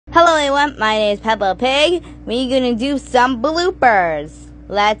Hello everyone, my name is Peppa Pig. We're gonna do some bloopers.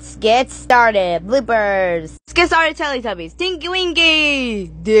 Let's get started. Bloopers. Let's get started, Teletubbies. Tinky Winky,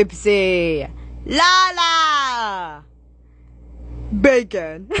 Dipsy, Lala,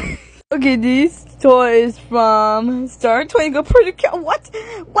 Bacon. Okay, these toys from Star Twinkle Pretty Cat. What?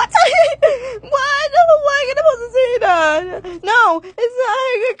 What? What? How am I supposed to say that? No, it's not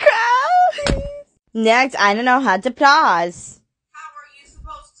a crowd. Next, I don't know how to pause.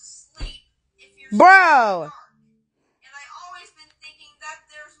 Bro! And I always been thinking that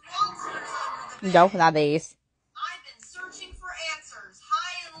there's monsters under the bed. No, not these. I've been searching for answers,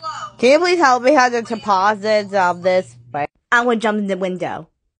 high and low. Can you please help me how to deposit of this? I'm gonna jump in the window.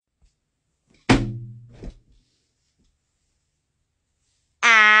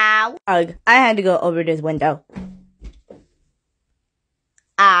 Ow! Ugh, I had to go over this window.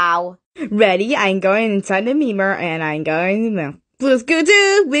 Ow! Ready? I'm going inside the mirror and I'm going to let's go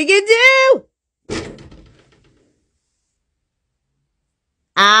do, we can do!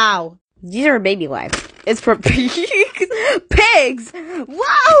 Ow! These are baby wipes. It's for pigs. Pigs!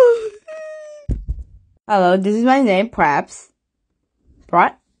 Wow! Hello, this is my name, Preps.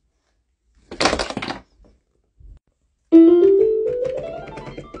 What?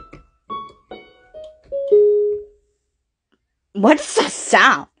 What is that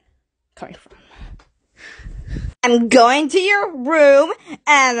sound coming from? I'm going to your room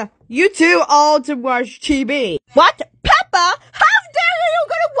and you two all to watch TV. What? Peppa? How dare you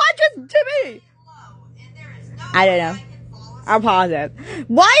gonna watch TV? I don't know. I'll pause it.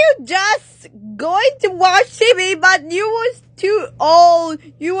 Why are you just going to watch TV but you was too old?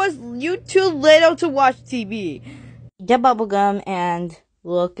 You too little to watch TV. Get bubblegum and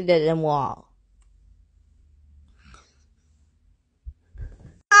look at the wall.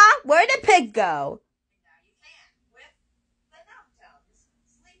 Where'd the pig go?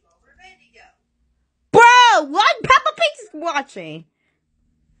 Bro, what Peppa Pig's watching?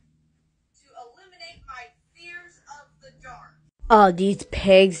 To eliminate my fears of the dark. Oh, these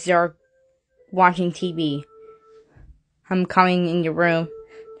pigs are watching TV. I'm coming in your room.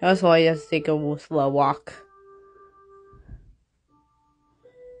 That's why I just take a slow walk.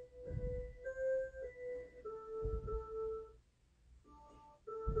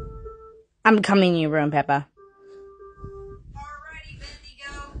 I'm coming in your room, Peppa. Alrighty,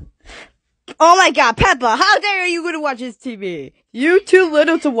 Bendigo. Oh my god, Peppa, how dare you go to watch this TV? You too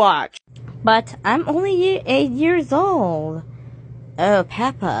little to watch. But I'm only 8 years old. Oh,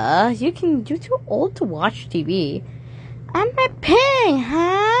 Peppa, you're too old to watch TV. I'm a pig,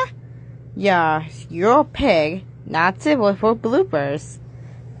 huh? Yeah, you're a pig. Not it for bloopers.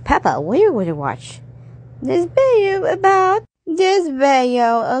 Peppa, what are you going to watch? This video about this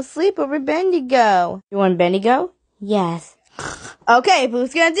video of Sleepover Bendigo. You want Bendigo? Yes. Okay,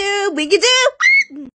 who's gonna do? We can do!